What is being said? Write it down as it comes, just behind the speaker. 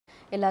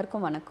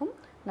எல்லாருக்கும் வணக்கம்.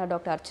 நான்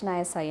doctor Archana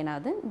S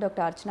Ayyanathan,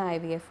 doctor Archana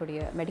IVF உடைய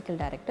medical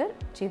director,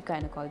 chief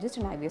gynaecologist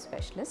and IVF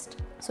specialist.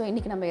 So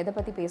இன்றைக்கி நம்ம எதை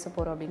பற்றி பேச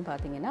போகிறோம் அப்படின்னு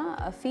பார்த்தீங்கன்னா,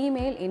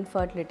 ஃபீமேல்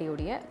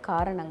இன்ஃபர்டிலிட்டியுடைய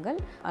காரணங்கள்,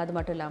 அது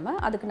மட்டும் இல்லாமல்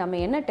அதுக்கு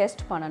நம்ம என்ன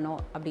டெஸ்ட் பண்ணணும்,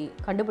 அப்படி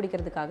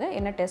கண்டுபிடிக்கிறதுக்காக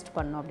என்ன டெஸ்ட்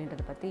பண்ணணும்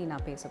அப்படின்றத பற்றி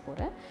நான் பேச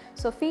போகிறேன்.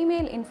 ஸோ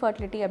ஃபீமேல்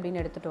இன்ஃபர்டிலிட்டி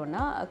அப்படின்னு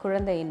எடுத்துட்டோன்னா,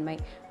 குழந்தையின்மை,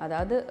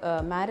 அதாவது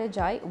மேரேஜ்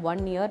ஆகி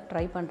 1 இயர்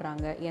ட்ரை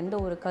பண்ணுறாங்க, எந்த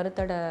ஒரு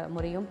கருத்தடை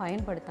முறையும்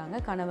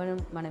பயன்படுத்தாங்க,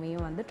 கணவனும்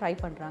மனைவியும் வந்து ட்ரை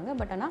பண்ணுறாங்க,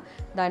 பட்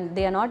ஆனால்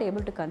they are not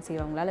able to conceive,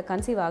 அவங்களால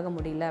கன்சீவ் ஆக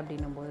முடியல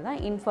அப்படின்னும் போது தான்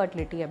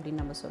இன்ஃபர்டிலிட்டி அப்படின்னு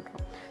நம்ம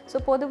சொல்கிறோம். ஸோ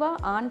பொதுவாக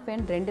ஆண்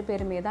பெண் 2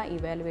 பேருமே தான்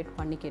இவாலுவேட்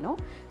பண்ணிக்கணும்.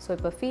 ஸோ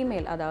இப்போ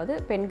ஃபீமேல், அதாவது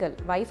பெண்கள்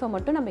வைஃபை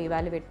மட்டும் நம்ம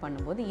இவாலுவேட்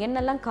பண்ணும்போது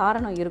என்னெல்லாம்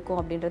காரணம் இருக்கும்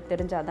அப்படின்றது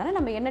தெரிஞ்சால் தானே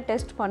நம்ம என்ன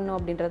டெஸ்ட் பண்ணணும்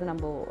அப்படின்றது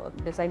நம்ம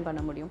டிசைன்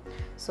பண்ண முடியும்.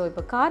 ஸோ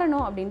இப்போ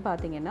காரணம் அப்படின்னு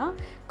பார்த்தீங்கன்னா,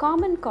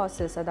 காமன்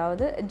காசஸ்,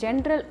 அதாவது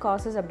ஜென்ரல்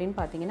காசஸ் அப்படின்னு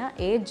பார்த்தீங்கன்னா,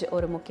 ஏஜ்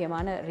ஒரு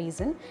முக்கியமான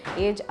ரீசன்.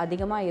 ஏஜ்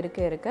அதிகமாக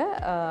இருக்க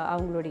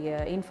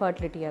அவங்களுடைய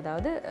இன்ஃபர்டிலிட்டி,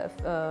 அதாவது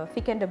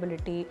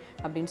ஃபிகண்டபிலிட்டி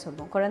அப்படின்னு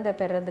சொல்லுவோம், குழந்தை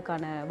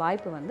பெறதுக்கான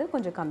வாய்ப்பு வந்து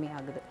கொஞ்சம்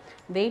கம்மியாகுது.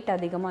 வெயிட்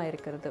அதிகமாக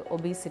இருக்கிறது,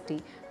 ஒபிசிட்டி,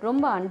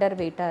 ரொம்ப அண்டர்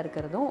வெயிட்டாக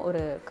இருக்கிறதும்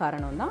ஒரு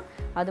காரணம் தான்.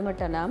 அது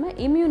மட்டும் இல்லாமல்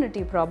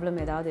இம்யூனிட்டி ப்ராப்ளம்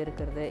ஏதாவது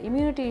இருக்கிறது.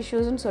 இம்யூனிட்டி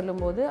இஷ்யூஸ்ன்னு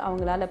சொல்லும்போது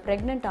அவங்களால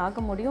ப்ரெக்னென்ட்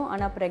ஆக முடியும்,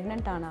 ஆனால்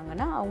ப்ரெக்னென்ட்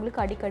ஆனாங்கன்னா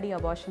அவங்களுக்கு அடிக்கடி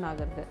அபார்ஷன்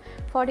ஆகிறது,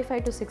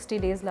 45 to 60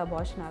 டேஸில்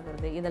அபார்ஷன்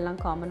ஆகிறது, இதெல்லாம்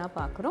காமனாக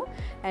பார்க்குறோம்.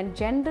 And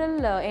general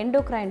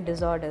endocrine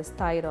disorders,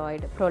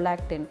 thyroid,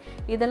 prolactin,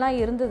 இதெல்லாம்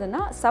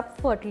இருந்ததுன்னா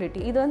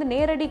சப்ஃபர்டிலிட்டி, இது வந்து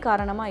நேரடி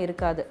காரணமாக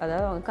இருக்காது.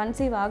 அதாவது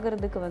கன்சீவ்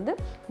ஆகிறதுக்கு வந்து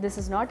திஸ்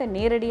இஸ் நாட் அ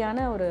நேரடியான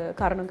ஒரு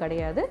காரணம்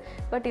கிடையாது,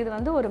 பட் இது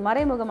வந்து ஒரு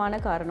மறைமுகமான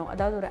காரணம்,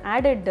 அதாவது ஒரு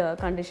ஆடட்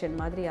கண்டிஷன்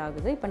மாதிரி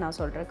ஆகுது இப்போ நான்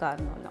சொல்கிற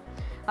காரணம்லாம்.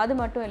 அது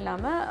மட்டும்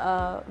இல்லாமல்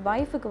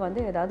வைஃபுக்கு வந்து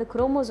ஏதாவது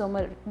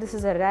chromosomal, this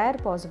is a rare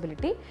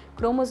possibility,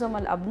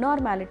 chromosomal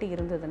abnormality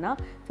இருந்ததுன்னா,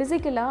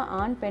 ஃபிசிக்கலாக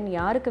ஆண் பெண்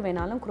யாருக்கு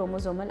வேணாலும்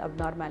குரோமோசோமல்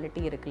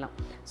அப்நார்மாலிட்டி இருக்கலாம்.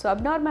 ஸோ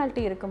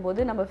அப்நார்மாலிட்டி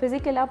இருக்கும்போது நம்ம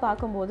ஃபிசிக்கலாக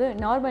பார்க்கும்போது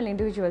நார்மல்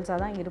இண்டிவிஜுவல்ஸாக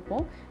தான்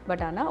இருப்போம்,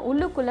 பட் ஆனால்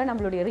உள்ளுக்குள்ளே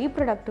நம்மளுடைய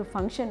ரீப்ரொடக்டிவ்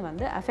ஃபங்க்ஷன்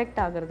வந்து அஃபெக்ட்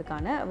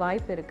ஆகிறதுக்கான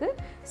வாய்ப்பு இருக்குது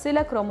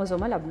சில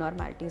குரோமோசோமல்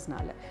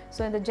அப்நார்மாலிட்டிஸ்னால.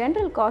 ஸோ இந்த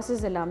ஜென்ரல்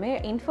காசஸ் எல்லாமே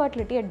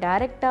இன்ஃபர்டிலிட்டியை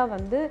டைரெக்டாக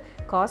வந்து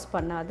காஸ்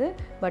பண்ணாது,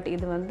 பட்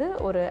இது வந்து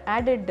ஒரு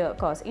ஆடட்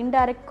காஸ்,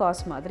 இன்டைரக்ட்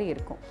காஸ் மாதிரி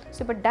இருக்கும். ஸோ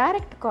இப்போ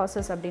டைரக்ட்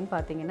காசஸ் அப்படின்னு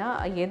பார்த்தீங்கன்னா,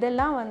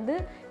 எதெல்லாம் வந்து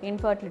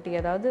இன்ஃபர்டிலிட்டி,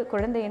 அதாவது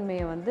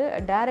குழந்தையின்மையை வந்து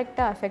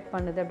டைரெக்டாக அஃபெக்ட்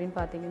பண்ணுது அப்படின்னு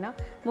பார்த்தீங்கன்னா,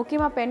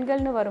 முக்கியமாக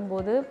பெண்கள்னு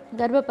வரும்போது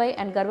கர்ப்பப்பை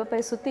அண்ட் கர்ப்பப்பை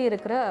சுற்றி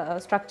இருக்கிற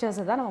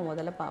ஸ்ட்ரக்சர்ஸை தான் நம்ம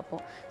முதல்ல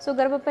பார்ப்போம். ஸோ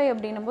கர்ப்பப்பை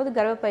அப்படின்னும் போது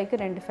கர்ப்பப்பைக்கு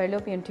 2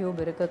 ஃபெலோப்பியன்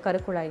டியூப் இருக்குது,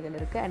 கருக்குழாய்கள்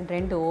இருக்குது, அண்ட்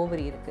 2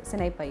 ஓவரி இருக்குது,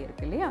 சினைப்பை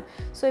இருக்குது இல்லையா.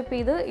 ஸோ இப்போ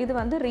இது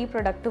வந்து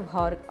ரீப்ரொடக்டிவ்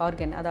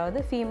ஆர்கன், அதாவது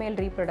ஃபீமேல்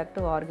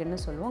ரீப்ரொடக்டிவ் ஆர்கன்னு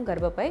சொல்லுவோம்.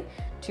 கர்ப்பப்பை,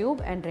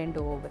 tube and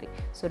 2 ovary.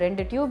 So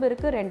 2 tube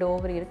இருக்குது, 2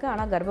 ஓவரி இருக்குது,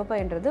 ஆனால்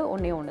கர்ப்பப்பைன்றது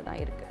ஒன்றே தான்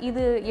இருக்குது.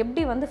 இது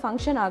எப்படி வந்து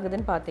ஃபங்க்ஷன்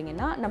ஆகுதுன்னு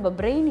பார்த்தீங்கன்னா, நம்ம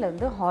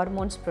பிரெயின்லேருந்து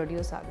ஹார்மோன்ஸ்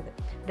ப்ரொடியூஸ் ஆகுது.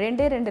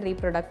 2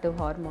 ரீப்ரொடக்டிவ்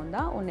ஹார்மோன்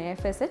தான், ஒன்று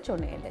FSH,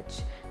 ஒன்று LH,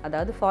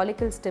 அதாவது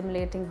follicle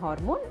stimulating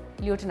hormone,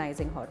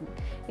 luteinising hormone.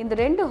 இந்த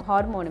 2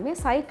 ஹார்மோனுமே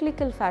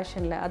சைக்ளிக்கல்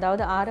ஃபேஷனில்,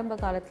 அதாவது ஆரம்ப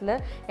காலத்தில்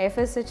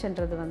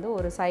FSHன்றது வந்து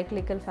ஒரு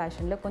சைக்ளிக்கல்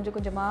ஃபேஷனில் கொஞ்சம்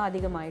கொஞ்சமாக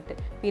அதிகமாகிட்டு,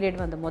 பீரியட்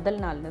வந்த முதல்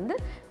நாள்லேருந்து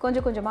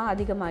கொஞ்சம் கொஞ்சமாக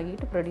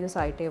அதிகமாகிட்டு ப்ரொடியூஸ்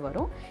ஆகிட்டே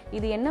வரும்.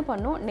 இது என்ன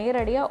பண்ணும்,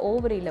 நேரடியாக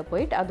ஓவரியில்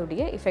போயிட்டு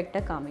அதோடைய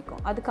எஃபெக்டை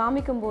காமிக்கும். அது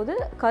காமிக்கும்போது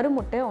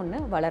கருமுட்டை ஒன்று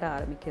வளர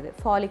ஆரம்பிக்குது.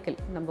 ஃபாலிக்கல்,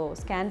 நம்ம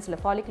ஸ்கேன்ஸில்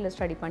ஃபாலிக்கலை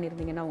ஸ்டடி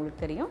பண்ணியிருந்தீங்கன்னா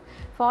உங்களுக்கு தெரியும்,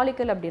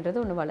 ஃபாலிக்கல் அப்படின்றது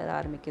ஒன்று வளர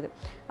ஆரம்பிக்குது.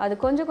 அது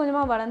கொஞ்சம்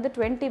கொஞ்சமாக வளர்ந்து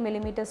 20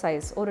 மில்லிமீட்டர்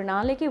சைஸ், ஒரு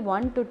நாளைக்கு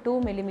 1 to 2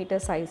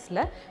 மில்லிமீட்டர்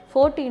சைஸில்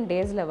 14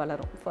 டேஸில்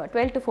வளரும்.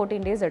 12 to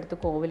 14 டேஸ்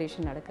எடுத்துக்கும்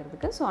ஓவலேஷன்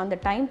நடக்கிறதுக்கு. ஸோ அந்த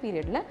டைம்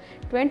பீரியடில்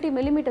 20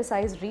 மில்லிமீட்டர்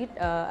சைஸ்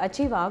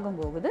அச்சீவ்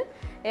ஆகும்போது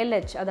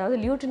LH, அதாவது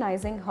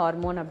லியூட்டனைசிங்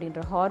ஹார்மோன்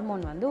அப்படின்ற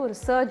ஹார்மோன் வந்து ஒரு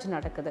சர்ஜ்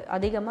நடக்குது,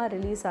 அதிகமாக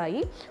ரிலீஸ்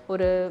ஆகி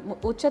ஒரு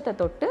உச்சத்தை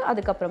தொட்டு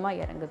அதுக்கப்புறமா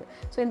இறங்குது.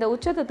 ஸோ இந்த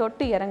உச்சத்தை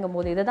தொட்டு இறங்கும்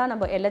போது இதை தான்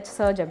நம்ம LH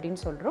சர்ஜ் அப்படின்னு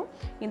சொல்கிறோம்.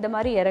 இந்த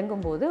மாதிரி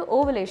இறங்கும்போது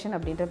ஓவலேஷன்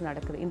அப்படின்றது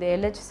நடக்குது. இந்த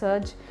LH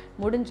சர்ஜ்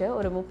முடிஞ்ச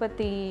ஒரு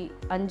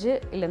 35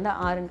 இல்லைன்னா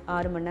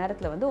 6 மணி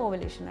நேரத்தில் வந்து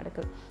ஓவலேஷன்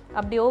நடக்குது.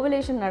 அப்படி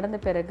ஓவலேஷன் நடந்த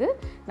பிறகு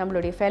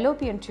நம்மளுடைய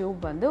ஃபெலோப்பியன் டியூப்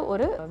வந்து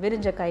ஒரு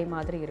விரிஞ்ச கை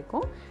மாதிரி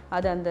இருக்கும்.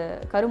 அது அந்த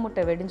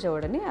கருமுட்டை வெடிஞ்ச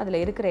உடனே அதில்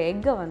இருக்கிற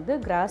எக்கை வந்து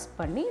கிராஸ்ப்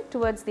பண்ணி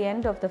towards the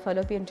end of the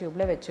Fallopian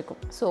டியூப்பில் வச்சுக்கும்.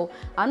 ஸோ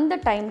அந்த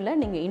டைமில்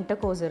நீங்கள்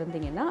இன்டர்கோர்ஸ்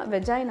இருந்தீங்கன்னா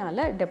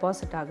வெஜைனால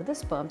டெபாசிட் ஆகுது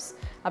ஸ்பெர்ம்ஸ்.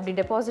 அப்படி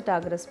டெபாசிட்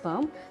ஆகிற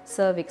ஸ்பெர்ம்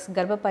சர்விக்ஸ்,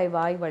 கர்ப்பப்பை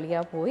வாய்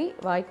வழியாக போய்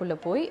வாய்க்குள்ளே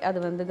போய்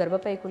அது வந்து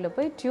கர்ப்பப்பைக்குள்ளே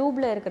போய்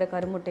டியூப்பில் இருக்கிற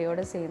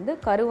கருமுட்டையோடு சேர்ந்து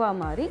கருவாக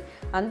மாறி,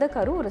 அந்த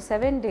கரு ஒரு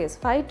 7 டேஸ்,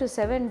 5 to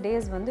 7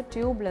 டேஸ் வந்து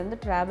டியூப்லேருந்து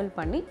ட்ராவல்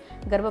பண்ணி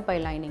கர்ப்பப்பை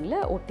லைனிங்கில்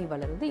ஒட்டி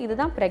வளருது.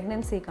 இதுதான்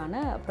ப்ரெக்னென்சிக்கான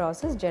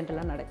ப்ராசஸ்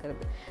ஜென்ரலாக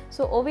நடக்கிறது.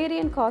 ஸோ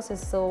ஒவேரியன்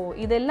காசஸ், ஸோ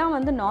இதெல்லாம்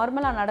வந்து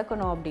நார்மலாக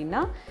நடக்கணும்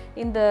அப்படின்னா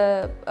இந்த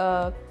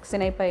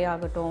சினைப்பை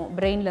ஆகட்டும்,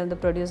 பிரெயின்லேருந்து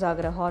ப்ரொடியூஸ்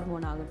ஆகிற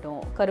ஹார்மோன் ஆகட்டும்,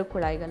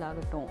 கருக்குழாய்கள்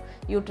ஆகட்டும்,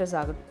 யூட்ரஸ்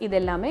ஆகட்டும், இது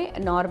எல்லாமே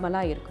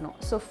நார்மலாக இருக்கணும்.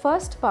 ஸோ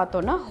ஃபர்ஸ்ட்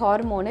பார்த்தோன்னா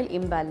ஹார்மோனல்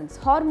இம்பேலன்ஸ்.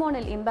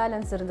 ஹார்மோனல்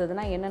இம்பேலன்ஸ்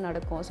இருந்ததுன்னா என்ன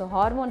நடக்கும்? ஸோ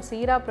ஹார்மோன்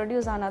சீராக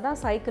ப்ரொடியூஸ் ஆனால் தான்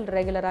சைக்கிள்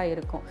ரெகுலராக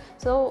இருக்கும்.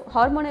 ஸோ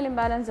ஹார்மோனல்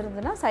இம்பேலன்ஸ்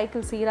இருந்ததுன்னா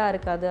சைக்கிள் சீராக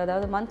இருக்காது,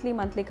 அதாவது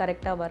மந்த்லி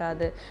கரெக்டாக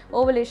வராது,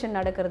 ஓவலேஷன்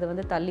நடக்கிறது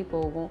வந்து தள்ளி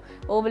போகும்,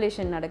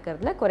 ஓவலேஷன்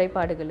நடக்கிறதுல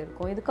குறைபாடுகள்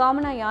இருக்கும். இது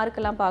காமனாக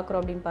யாருக்கெல்லாம்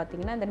பார்க்குறோம் அப்படின்னு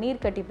பார்த்தீங்கன்னா, இந்த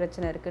நீர்க்கட்டி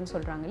பிரச்சனை இருக்குதுன்னு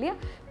சொல்கிறாங்க இல்லையா,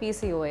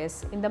 PCOS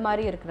இந்த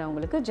மாதிரி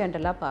இருக்கிறவங்களுக்கு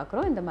ஜென்ரலாக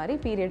பார்க்குறோம் இந்த மாதிரி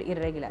பீரியட்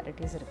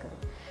இர்ரெகுலாரிட்டிஸ் இருக்குது.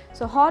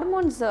 ஸோ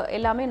ஹார்மோன்ஸ்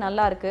எல்லாமே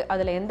நல்லா இருக்குது,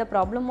 அதில் எந்த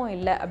ப்ராப்ளமும்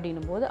இல்லை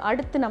அப்படின்னும் போது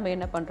அடுத்து நம்ம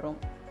என்ன பண்ணுறோம்,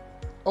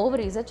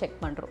 ஓவரீஸை செக்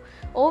பண்ணுறோம்.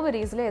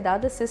 ஓவரீஸில்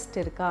ஏதாவது சிஸ்ட்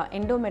இருக்கா,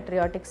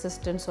 எண்டோமெட்ரியாட்டிக்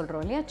சிஸ்ட்டுன்னு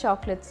சொல்கிறோம் இல்லையா,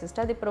 சாக்லேட் சிஸ்ட்,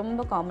 அது இப்போ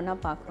ரொம்ப காமனாக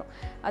பார்க்குறோம்.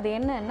 அது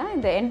என்னன்னா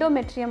இந்த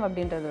எண்டோமெட்ரியம்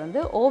அப்படின்றது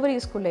வந்து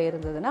ஓவரீஸ்குள்ளே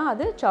இருந்ததுன்னா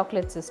அது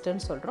சாக்லேட்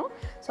சிஸ்ட்டுன்னு சொல்கிறோம்.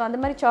 ஸோ அந்த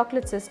மாதிரி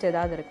சாக்லேட் சிஸ்ட்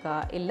ஏதாவது இருக்கா,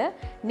 இல்லை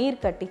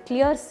நீர்க்கட்டி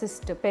கிளியர்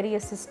சிஸ்ட் பெரிய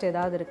சிஸ்ட்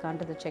ஏதாவது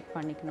இருக்கான்றதை செக்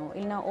பண்ணிக்கணும்.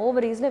 இல்லைனா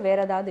ஓவரீஸில்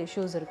வேறு ஏதாவது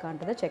இஷ்யூஸ்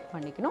இருக்கான்றதை செக்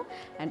பண்ணிக்கணும்.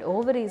 அண்ட்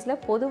ஓவரீஸில்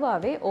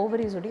பொதுவாகவே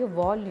ஓவரீஸுடைய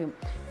வால்யூம்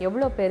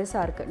எவ்வளோ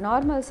பெருசாக இருக்குது,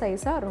 நார்மல்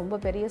சைஸாக,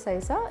 ரொம்ப பெரிய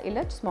சைஸாக,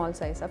 இல்லை ஸ்மால்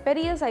சைஸாக.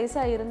 பெரிய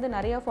சைஸாக இருந்து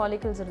நிறையா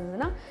ஃபாலிகல்ஸ்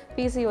இருந்ததுன்னா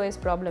PCOS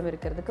ப்ராப்ளம்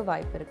இருக்கிறதுக்கு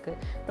வாய்ப்பு இருக்குது.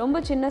 ரொம்ப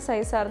சின்ன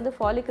சைஸாக இருந்து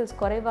ஃபாலிகல்ஸ்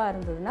குறைவாக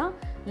இருந்ததுன்னா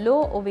லோ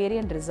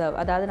ஓவேரியன் ரிசர்வ்,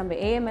 அதாவது நம்ம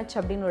AMH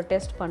அப்படின்னு ஒரு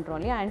டெஸ்ட் பண்ணுறோம்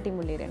இல்லையா, ஆன்டி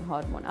முல்லேரியன்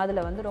ஹார்மோன்,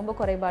 அதில் வந்து ரொம்ப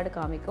குறைபாடு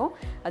காமிக்கும்.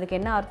 அதுக்கு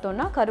என்ன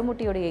அர்த்தம்னா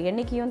கருமுட்டியுடைய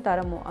எண்ணிக்கையும்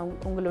தரமும்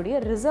உங்களுடைய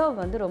ரிசர்வ்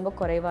வந்து ரொம்ப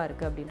குறைவாக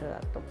இருக்குது அப்படின்றது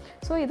அர்த்தம்.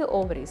 ஸோ இது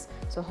ஓவரீஸ்.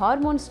 ஸோ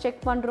ஹார்மோன்ஸ்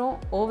செக் பண்ணுறோம்,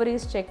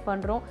 ஓவரீஸ் செக்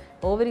பண்ணுறோம்,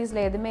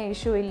 ஓவரீஸில் எதுவுமே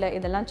இஷ்யூ இல்லை,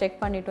 இதெல்லாம்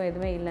செக் பண்ணிட்டோம்,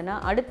 எதுவுமே இல்லைன்னா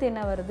அடுத்து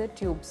என்ன வருது,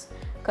 டியூப்ஸ்,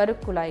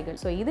 கருக்குழாய்கள்.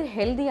 ஸோ இது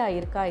ஹெல்த்தியாக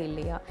இருக்கா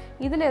இல்லையா,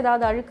 இதில்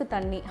ஏதாவது அழுக்கு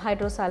தண்ணி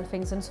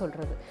ஹைட்ரோசால்ஃபிங்ஸ்ன்னு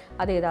சொல்கிறது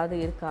அது ஏதாவது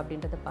இருக்கா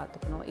அப்படின்றத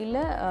பார்த்துக்கணும்.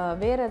 இல்லை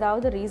வேறு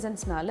ஏதாவது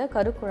ரீசன்ஸ்னால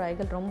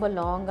கருக்குழாய்கள் ரொம்ப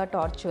லாங்காக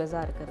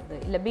டார்ச்சுவஸாக இருக்கிறது,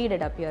 இல்லை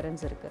பீடட்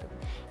அப்பியரன்ஸ் இருக்கிறது,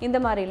 இந்த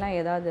மாதிரிலாம்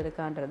ஏதாவது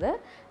இருக்கான்றதை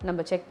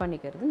நம்ம செக்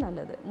பண்ணிக்கிறது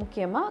நல்லது.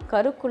 முக்கியமாக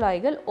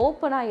கருக்குழாய்கள்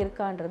ஓப்பனாக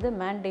இருக்கான்றது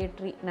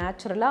மேண்டேட்ரி.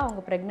 நேச்சுரலாக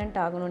அவங்க ப்ரெக்னென்ட்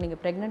ஆகணும்,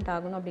 நீங்கள் ப்ரெக்னென்ட்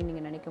ஆகணும் அப்படின்னு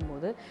நீங்கள் நினைக்கும்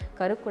போது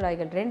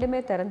கருக்குழாய்கள்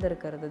ரெண்டுமே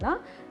திறந்துருக்கிறது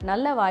தான்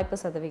நல்ல வாய்ப்பு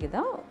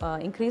சதவிகிதம்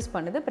இன்க்ரீஸ்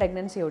பண்ணுது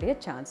ப்ரெக்னன்சியோடைய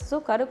சான்ஸ். ஸோ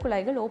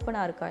கருக்குழாய்கள்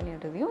ஓப்பனாக இருக்கா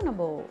இல்லைன்றதையும்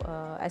நம்ம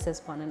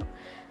அசஸ் பண்ணணும்.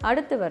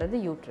 அடுத்து வர்றது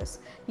யூட்ரஸ்.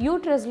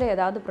 யூட்ரஸில்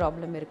ஏதாவது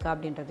ப்ராப்ளம் இருக்கா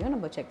அப்படின்றதையும்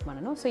நம்ம செக் பண்ணணும்.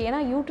 ஸோ ஏன்னா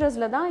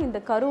யூட்ரஸில் தான் இந்த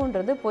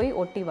கருன்றது போய்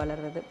ஒட்டி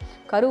வளர்றது.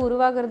 கரு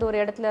உருவாகிறது ஒரு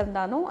இடத்துல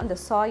இருந்தாலும் அந்த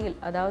சாயில்,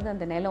 அதாவது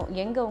அந்த நிலம்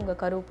எங்கே உங்கள்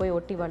கரு போய்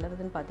ஒட்டி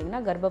வளருதுன்னு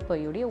பார்த்தீங்கன்னா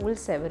கர்ப்பப்பையுடைய உள்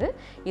செவரு,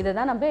 இதை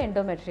தான் நம்ம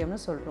எண்டோமெட்ரியம்னு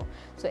சொல்கிறோம்.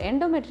 ஸோ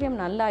எண்டோமெட்ரியம்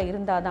நல்லா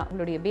இருந்தால் தான்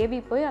உங்களுடைய பேபி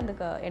போய் அந்த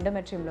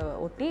எண்டோமெட்ரியமில்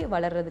ஒட்டி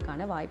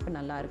வளர்கிறதுக்கான வாய்ப்பு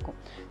நல்லா இருக்கும்.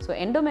 ஸோ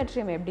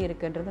எண்டோமெட்ரியம் எப்படி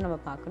இருக்குன்றது நம்ம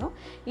பார்க்கணும்.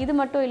 இது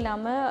மட்டும்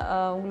இல்லாமல்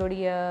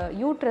உங்களுடைய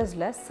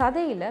யூட்ரஸில்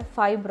சதையில்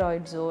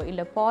ஃபைப்ராய்ட்ஸோ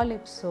இல்லை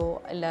பாலிப்ஸோ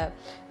இல்லை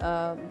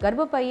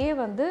கர்ப்பப்பையே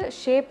வந்து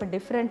ஷேப்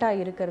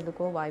டிஃப்ரெண்ட்டாக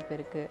இருக்கிறதுக்கோ வாய்ப்பு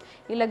இருக்குது.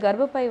 இல்லை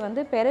கர்ப்பப்பை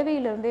வந்து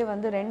பிறவியிலிருந்தே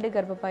வந்து 2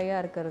 கர்ப்பப்பையாக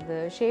இருக்கிறது,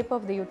 ஷேப்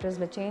ஆஃப் தி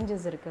யூட்ரஸில்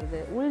சேஞ்சஸ் இருக்கிறது,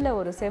 உள்ள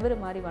ஒரு செவரு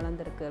மாதிரி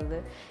வளர்ந்துருக்கிறது,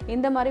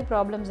 இந்த மாதிரி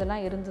ப்ராப்ளம்ஸ்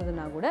எல்லாம்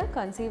இருந்ததுன்னா கூட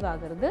கன்சீவ்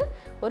ஆகிறது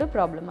ஒரு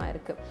ப்ராப்ளமாக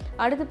இருக்குது.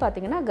 அடுத்து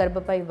பார்த்திங்கன்னா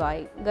கர்ப்பப்பை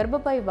வாய்.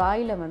 கர்ப்பப்பை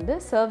வாயில் வந்து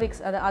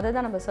சர்விக்ஸ், அதை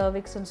தான் நம்ம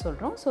சர்விக்ஸ்ன்னு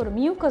சொல்கிறோம். ஸோ ஒரு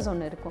மியூக்கஸ்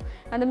ஒன்று இருக்கும்.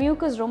 அந்த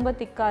மியூக்கஸ் ரொம்ப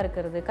திக்காக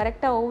இருக்கிறது,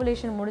 கரெக்டாக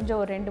ஓவலேஷன் முடிஞ்ச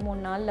ஒரு 2-3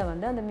 நாளில்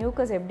வந்து அந்த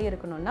மியூக்கஸ் எப்படி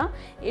இருக்கணும்னா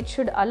it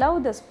should allow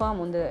the sperm,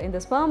 இந்த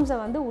ஸ்பெர்ம்ஸை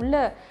வந்து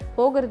உள்ளே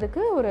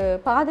போகிறதுக்கு ஒரு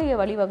பாதையை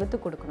வழிவகுத்து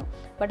கொடுக்கணும்.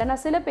 பட்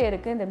ஆனால் சில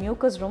பேருக்கு இந்த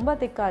மியூக்கஸ் ரொம்ப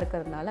திக்காக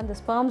இருக்கிறதுனால அந்த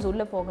ஸ்பெர்ம்ஸ்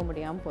உள்ளே போக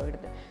முடியாமல்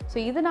போயிடுது. ஸோ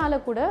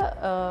இதனால் கூட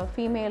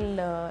ஃபீமேல்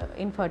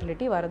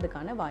இன்ஃபர்டிலிட்டி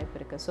வரதுக்கான வாய்ப்பு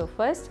இருக்குது. ஸோ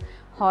ஃபர்ஸ்ட்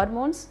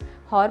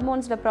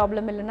ஹார்மோன்ஸில்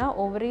ப்ராப்ளம் இல்லைன்னா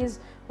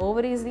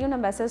ஓவரீஸ்லையும்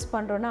நம்ம அசஸ்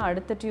பண்ணுறோன்னா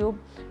அடுத்த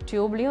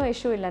டியூப்லேயும்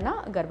இஷ்யூ இல்லைன்னா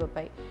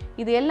கர்ப்பப்பை.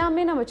 இது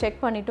எல்லாமே நம்ம செக்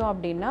பண்ணிட்டோம்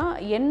அப்படின்னா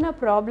என்ன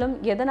ப்ராப்ளம்,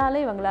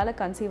 எதனால இவங்களால்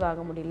கன்சீவ்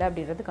ஆக முடியல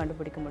அப்படின்றது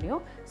கண்டுபிடிக்க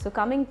முடியும். ஸோ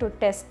கம்மிங் டு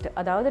டெஸ்ட்,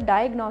 அதாவது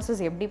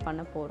டயக்னாசிஸ் எப்படி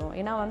பண்ண போகிறோம்.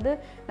 ஏன்னா வந்து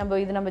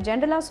நம்ம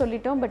ஜென்ரலாக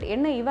சொல்லிட்டோம், பட்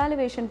என்ன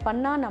இவாலுவேஷன்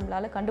பண்ணால்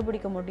நம்மளால்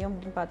கண்டுபிடிக்க முடியும்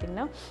அப்படின்னு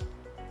பார்த்தீங்கன்னா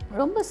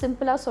ரொம்ப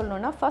சிம்பிளாக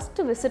சொல்லணும்னா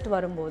ஃபஸ்ட்டு விசிட்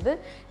வரும்போது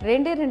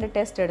 2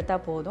 டெஸ்ட்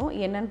எடுத்தால் போதும்.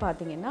 என்னன்னு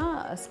பார்த்தீங்கன்னா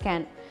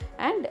scan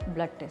and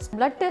blood test.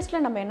 Blood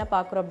டெஸ்ட்டில் நம்ம என்ன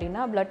பார்க்குறோம்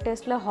அப்படின்னா பிளட்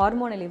டெஸ்ட்டில்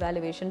ஹார்மோனல்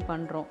இவாலுவேஷன்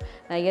பண்ணுறோம்.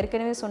 நான்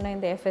ஏற்கனவே சொன்ன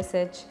இந்த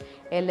FSH,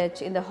 LH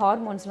இந்த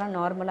ஹார்மோன்ஸ்லாம்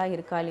நார்மலாக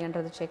இருக்கா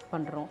இல்லையான்றதை செக்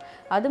பண்ணுறோம்.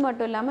 அது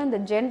மட்டும் இல்லாமல் இந்த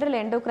ஜென்ரல்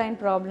எண்டோக்ரைன்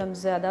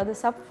ப்ராப்ளம்ஸ், அதாவது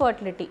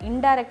சப்ஃபர்டிலிட்டி,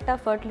 இன்டைரக்டாக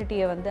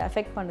ஃபர்டிலிட்டியை வந்து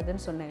அஃபெக்ட்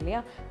பண்ணுதுன்னு சொன்னேன்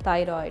இல்லையா,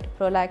 தைராய்டு,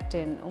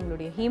 ப்ரோலாக்டின்,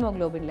 உங்களுடைய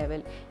ஹீமோக்ளோபின்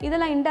லெவல்,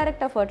 இதெல்லாம்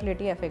இன்டைரக்டாக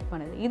ஃபர்டிலிட்டியை அஃபெக்ட்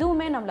பண்ணுது.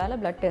 இதுவுமே நம்மளால்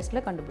பிளட்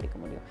டெஸ்ட்டில் கண்டுபிடிக்க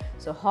முடியும்.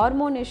 So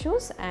hormone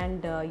issues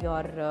and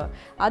your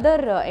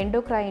other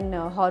endocrine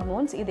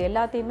hormones இது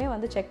எல்லாத்தையுமே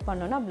வந்து செக்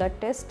பண்ணோன்னா blood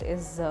test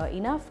is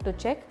enough to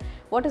check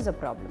what is a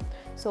problem.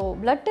 So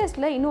blood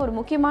டெஸ்ட்டில் இன்னும் ஒரு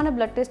முக்கியமான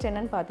பிளட் டெஸ்ட்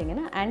என்னென்னு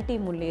பார்த்தீங்கன்னா ஆன்டி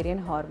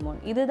முல்லேரியன் ஹார்மோன்.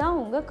 இதுதான்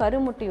உங்கள்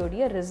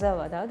கருமுட்டியுடைய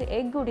ரிசர்வ், அதாவது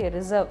எக்குடைய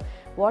reserve,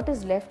 what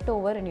is left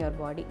over in your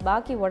body,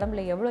 பாக்கி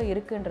உடம்புல எவ்வளோ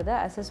இருக்குன்றதை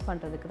அசஸ்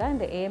பண்ணுறதுக்கு தான்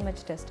இந்த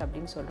AMH டெஸ்ட்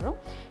அப்படின்னு சொல்கிறோம்.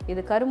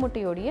 இது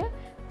கருமுட்டியுடைய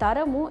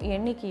தரமும்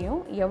எண்ணிக்கையும்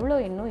எவ்வளோ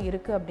இன்னும்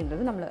இருக்குது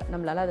அப்படின்றது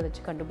நம்மளால் அதை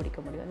வச்சு கண்டுபிடிக்க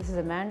முடியும். This is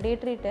a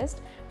mandatory test.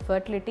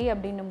 Fertility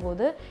அப்படின்னும்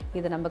போது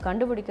இதை நம்ம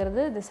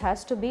கண்டுபிடிக்கிறது, this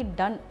has to be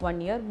done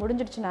 1 year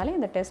முடிஞ்சிடுச்சுனாலே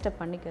இந்த டெஸ்ட்டை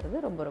பண்ணிக்கிறது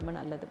ரொம்ப ரொம்ப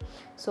நல்லது.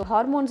 ஸோ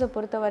ஹார்மோன்ஸை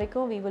பொறுத்த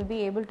வரைக்கும் we will be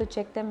able to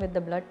check them with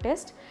the blood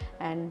test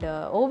and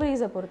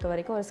ovaries பொறுத்த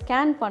வரைக்கும் ஒரு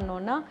ஸ்கேன்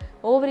பண்ணோன்னா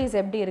ஓவரிஸ்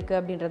எப்படி இருக்குது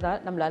அப்படின்றதா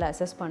நம்மளால்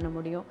அசஸ் பண்ண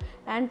முடியும்.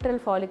 ஆன்ட்ரல்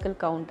ஃபாலிக்கல்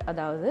கவுண்ட்,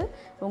 அதாவது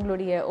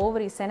உங்களுடைய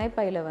ஓவரி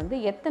செனைப்பையில் வந்து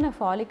எத்தனை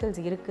ஃபாலிக்கல்ஸ்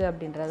இருக்குது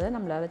அப்படின்றத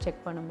நம்மளால்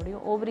செக் பண்ண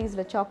முடியும்.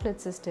 ஓவரிஸில்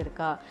சாக்லேட் சிஸ்ட்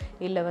இருக்கா,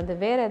 இல்லை வந்து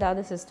வேறு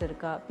ஏதாவது சிஸ்ட்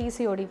இருக்கா,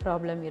 பிசிஓடி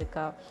ப்ராப்ளம்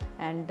இருக்கா,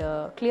 அண்ட்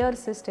கிளியர்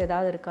சிஸ்ட்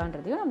ஏதாவது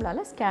இருக்கான்றதையும்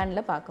நம்மளால்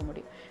ஸ்கேனில் பார்க்க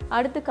முடியும்.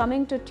 அடுத்து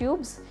கம்மிங் டு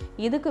டியூப்ஸ்,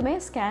 இதுக்குமே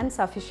ஸ்கேன்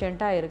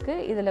சஃபிஷியண்ட்டாக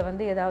இருக்குது. இதில்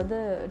வந்து ஏதாவது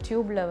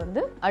டியூப்பில்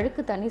வந்து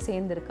அழுக்கு தண்ணி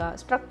சேர்ந்துருக்கா,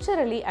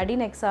 ஸ்ட்ரக்சரலி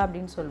அடினெக்ஸா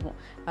அப்படின்னு சொல்லுவோம்.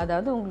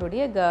 அதாவது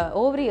உங்களுடைய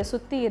ஓவரியை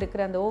சுற்றி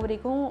இருக்கிற அந்த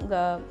ஓவரிக்கும்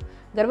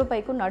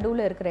கர்ப்பப்பைக்கும்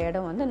நடுவில் இருக்கிற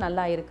இடம் வந்து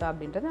நல்லா இருக்கா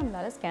அப்படின்றத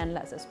நம்மளால் ஸ்கேனில்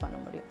அசஸ் பண்ண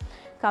முடியும்.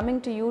 கம்மிங்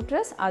டு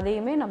யூட்ரஸ்,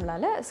 அதையுமே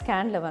நம்மளால்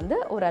ஸ்கேனில் வந்து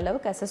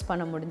ஓரளவுக்கு அசஸ்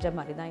பண்ண முடிஞ்ச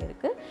மாதிரி தான்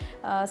இருக்குது.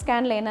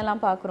 ஸ்கேனில்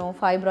என்னெல்லாம் பார்க்குறோம்,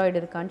 ஃபைப்ராய்டு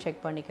இருக்கான்னு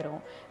செக் பண்ணிக்கிறோம்,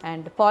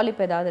 அண்ட்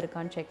பாலிப் ஏதாவது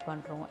இருக்கான்னு செக்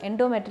பண்ணுறோம்.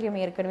 எண்டோமெட்ரியம்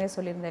ஏற்கனவே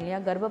சொல்லியிருந்தேன் இல்லையா,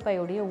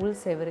 கர்ப்பப்பையுடைய உள்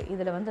செவரு,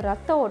 இதில் வந்து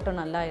ரத்த ஓட்டம்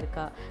நல்லா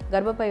இருக்கா,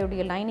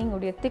 கர்ப்பப்பையுடைய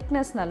லைனிங்குடைய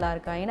திக்னஸ் நல்லா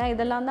இருக்கா, ஏன்னா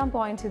இதெல்லாம் தான்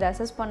பாயிண்ட்ஸ். இதை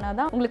அசஸ் பண்ணால்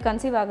தான் உங்களுக்கு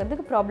கன்சீவ்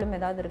ஆகிறதுக்கு ப்ராப்ளம்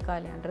ஏதாவது இருக்கா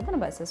இல்லையான்றதை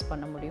நம்ம அசஸ்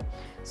பண்ண முடியும்.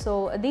 So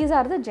these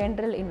are the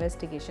general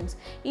investigations.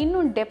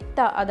 இன்னும்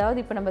டெப்த்தாக, அதாவது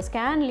இப்போ நம்ம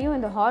ஸ்கேன்லேயும்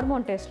இந்த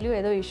ஹார்மோன் டெஸ்ட்லேயும்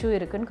ஏதோ இஷ்யூ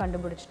இருக்குன்னு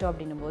கண்டுபிடிச்சிட்டோம்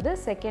அப்படின்னும் போது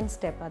செகண்ட்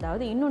ஸ்டெப்,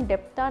 அதாவது இன்னும்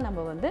டெப்த்தாக நம்ம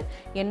வந்து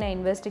என்ன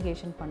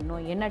இன்வெஸ்டிகேஷன்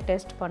பண்ணணும், என்ன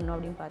டெஸ்ட் பண்ணணும்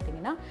அப்படின்னு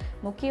பார்த்தீங்கன்னா,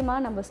 முக்கியமாக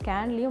நம்ம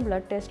ஸ்கேன்லேயும்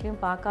பிளட் டெஸ்ட்லேயும்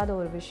பார்க்காத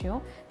ஒரு விஷயம்,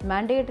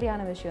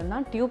 மேண்டேட்ரியான விஷயம்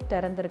தான் டியூப்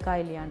திறந்திருக்கா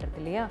இல்லையான்றது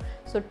இல்லையா.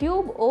 ஸோ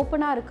டியூப்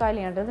ஓப்பனாக இருக்கா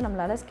இல்லையான்றது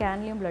நம்மளால்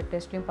ஸ்கேன்லேயும் பிளட்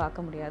டெஸ்ட்லேயும்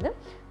பார்க்க முடியாது.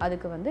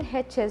 அதுக்கு வந்து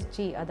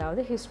ஹெச்எஸ்ஜி,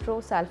 அதாவது ஹிஸ்ட்ரோ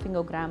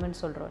சால்ஃபிங்கோகிராம்னு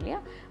சொல்கிறோம்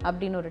இல்லையா,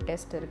 அப்படின்னு ஒரு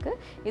டெஸ்ட் இருக்குது.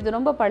 இது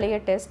ரொம்ப பழைய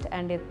test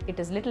and it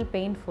is little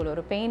painful,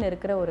 ஒரு பெயின்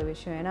இருக்கிற ஒரு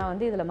விஷயம். ஏன்னா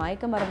வந்து இதில்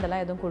மயக்க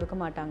மருந்தெல்லாம் எதுவும் கொடுக்க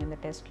மாட்டாங்க இந்த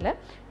டெஸ்ட்டில்.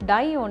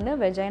 டை ஒன்று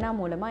வெஜைனா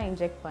மூலமாக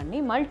இன்ஜெக்ட் பண்ணி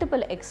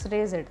மல்டிபிள்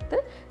எக்ஸ்ரேஸ் எடுத்து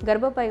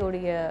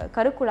கர்ப்பப்பையுடைய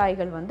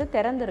கருக்குழாய்கள் வந்து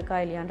திறந்திருக்கா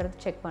இல்லையான்றது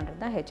செக் பண்ணுறது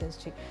தான்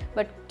ஹெச்எஸ்ஜி.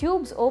 பட்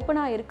டியூப்ஸ்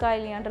ஓப்பனாக இருக்கா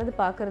இல்லையான்றது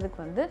பார்க்குறதுக்கு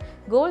வந்து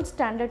கோல்ட்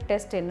ஸ்டாண்டர்ட்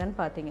டெஸ்ட் என்னன்னு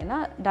பார்த்தீங்கன்னா,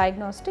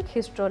 டயக்னாஸ்டிக்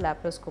ஹிஸ்ட்ரோ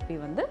லேப்ரோஸ்கோபி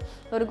வந்து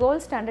ஒரு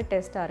கோல்ட் ஸ்டாண்டர்ட்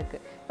டெஸ்ட்டாக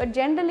இருக்குது. பட்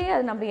ஜென்ரலி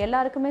அது நம்ம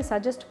எல்லாருக்குமே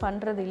சஜஸ்ட்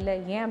பண்ணுறது இல்லை.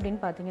 ஏன்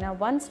அப்படின்னு பார்த்தீங்கன்னா,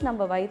 ஒன்ஸ்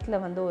நம்ம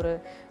வயிற்றில் வந்து ஒரு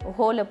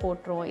ஹோலை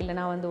போட்டுரும்,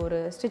 இல்லைனா வந்து ஒரு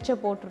ஸ்டிச்சை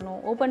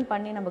போட்டுருணும், ஓப்பன்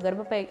பண்ணி நம்ம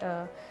கர்ப்பப்பை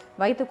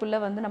வயிற்றுக்குள்ளே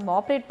வந்து நம்ம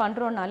ஆப்ரேட்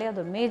பண்ணுறோன்னாலே அது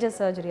ஒரு மேஜர்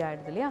சர்ஜரி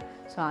ஆகிடுது இல்லையா.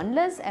 So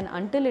unless and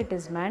until it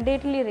is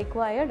மேண்டேட்லி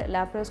required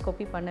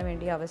laparoscopy பண்ண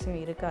வேண்டிய அவசியம்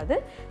இருக்காது.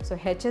 ஸோ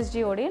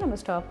ஹெச்எஸ்ஜியோடையே நம்ம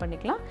ஸ்டாப்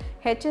பண்ணிக்கலாம்.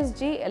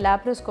 ஹெச்எஸ்ஜி,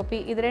 லேப்ரோஸ்கோபி,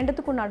 இது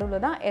ரெண்டுத்துக்கும்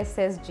நடுவில் தான்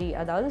எஸ்எஸ்ஜி,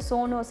 அதாவது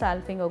சோனோ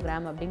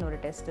சால்ஃபிங்கோகிராம் அப்படின்னு ஒரு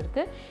டெஸ்ட்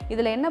இருக்குது.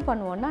 இதில் என்ன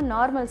பண்ணுவோம்னா,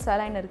 நார்மல்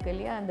சலைன் இருக்குது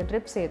இல்லையா, அந்த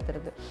ட்ரிப்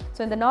சேர்த்துறது.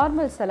 ஸோ இந்த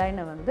நார்மல்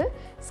சலைனை வந்து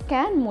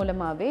ஸ்கேன்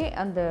மூலமாகவே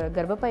அந்த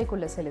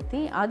கர்ப்பப்பைக்குள்ளே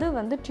செலுத்தி அது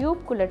வந்து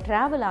டியூப்குள்ளே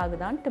ட்ராவல்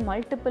ஆகுதான்ட்டு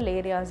மல்டிபிள்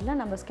ஏரியாஸில்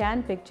நம்ம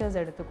ஸ்கேன் பிக்சர்ஸ்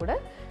எடுத்து கூட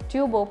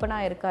டியூப்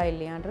ஓப்பனாக இருக்கா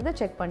இல்லையான்றதை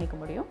செக் பண்ணிக்க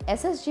முடியும்.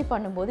 எஸ்எஸ்ஜி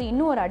பண்ணும்போது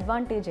இன்னும் ஒரு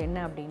அட்வான்டேஜ் என்ன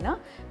அப்படின்னா,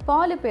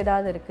 பாலிப்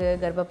ஏதாவது இருக்குது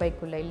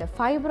கர்ப்பப்பைக்குள்ளே, இல்லை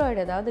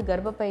ஃபைப்ராய்டு ஏதாவது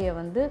கர்ப்பப்பையை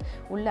வந்து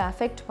உள்ளே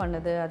அஃபெக்ட்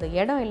பண்ணுது, அது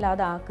இடம்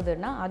இல்லாத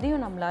ஆக்குதுன்னா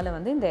அதையும் நம்மளால்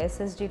வந்து இந்த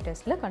எஸ்எஸ்ஜி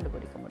டெஸ்ட்டில்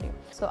கண்டுபிடிக்க முடியும்.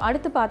 ஸோ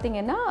அடுத்து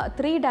பார்த்தீங்கன்னா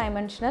 3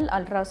 டைமென்ஷனல்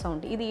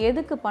அல்ட்ராசவுண்ட். இது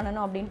எதுக்கு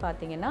பண்ணணும் அப்படின்னு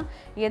பார்த்தீங்கன்னா,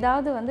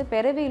 ஏதாவது வந்து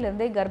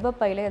பிறவியிலேருந்தே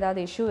கர்ப்பப்பையில்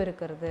ஏதாவது இஷ்யூ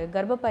இருக்கிறது,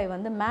 கர்ப்பப்பை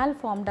வந்து மேல்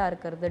ஃபார்ம்டாக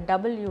இருக்கிறது,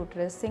 டபுள்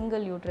யூட்ரஸ்,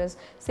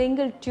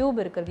 சிங்கிள் டியூப்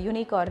இருக்கிறது,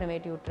 யூனிக்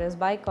ஆர்னவேட் யூட்ரஸ்,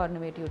 பைக்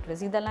ஆர்னவேட்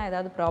யூட்ரஸ், இதெல்லாம்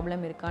ஏதாவது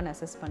ப்ராப்ளம் இருக்கான்னு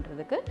அசஸ்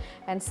பண்ணுறதுக்கு,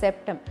 அண்ட்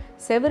செப்டம்,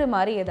 செவரு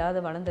மாதிரி ஏதாவது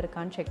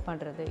வளர்ந்துருக்கான்னு செக்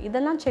பண்ணுறது,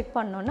 இதெல்லாம் செக்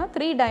பண்ணோன்னா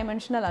 3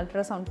 டைமென்ஷனல்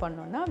அல்ட்ராசவுண்ட்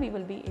பண்ணோன்னா we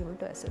will be able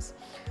to assess.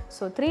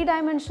 So 3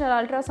 dimensional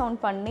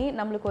ultrasound பண்ணி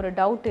நம்மளுக்கு ஒரு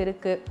டவுட்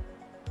இருக்குது,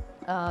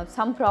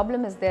 சம்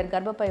ப்ராப்ளம் இஸ் தேர்,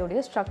 கர்ப்பப்பையுடைய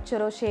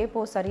ஸ்ட்ரக்சரோ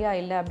ஷேப்போ சரியாக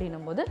இல்லை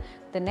அப்படின்னும் போது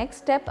the next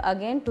step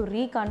again to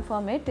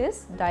reconfirm it is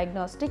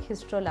diagnostic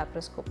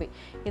hysterolaparoscopy.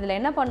 இதில்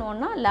என்ன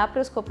பண்ணுவோம்னா,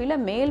 லாப்ரோஸ்கோப்பியில்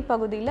மேல்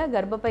பகுதியில்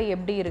கர்ப்பப்பை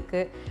எப்படி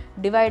இருக்குது,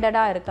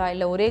 டிவைடடாக இருக்கா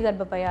இல்லை ஒரே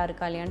கர்ப்பப்பையாக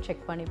இருக்கா இல்லையான்னு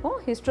செக் பண்ணிப்போம்.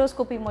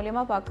 ஹிஸ்ட்ரோஸ்கோப்பி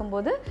மூலியமாக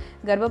பார்க்கும்போது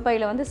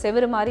கர்ப்பப்பையில் வந்து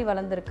செவரு மாதிரி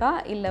வளர்ந்துருக்கா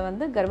இல்லை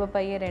வந்து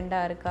கர்ப்பப்பையே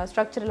ரெண்டாக இருக்கா,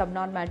 ஸ்ட்ரக்சரல்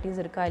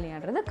அப்நார்மாலிட்டிஸ் இருக்கா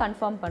இல்லையான்றதை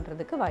கன்ஃபார்ம்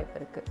பண்ணுறதுக்கு வாய்ப்பு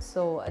இருக்குது.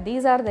 So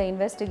these are the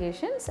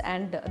investigations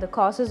and the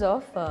causes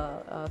of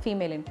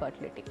female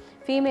infertility.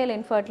 Female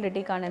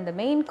இன்ஃபர்டிலிட்டிக்கான இந்த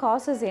மெயின்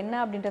காசஸ் என்ன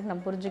அப்படின்றது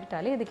நம்ம புரிஞ்சுக்கிட்டாலே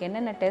இதுக்கு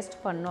என்னென்ன டெஸ்ட்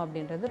பண்ணணும்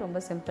அப்படின்றது ரொம்ப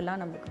சிம்பிளாக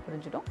நம்மளுக்கு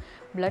புரிஞ்சிடும்.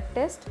 பிளட்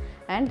டெஸ்ட்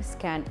அண்ட்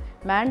ஸ்கேன்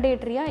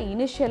மேண்டேட்ரியாக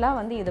இனிஷியலாக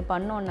வந்து இது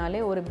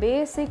பண்ணோன்னாலே ஒரு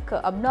பேசிக்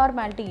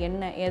அப்நார்மாலிட்டி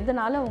என்ன,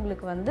 எதனால்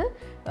உங்களுக்கு வந்து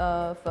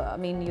ஐ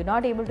mean you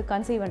not able to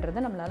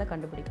கன்சீவ்ன்றதை நம்மளால்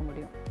கண்டுபிடிக்க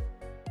முடியும்.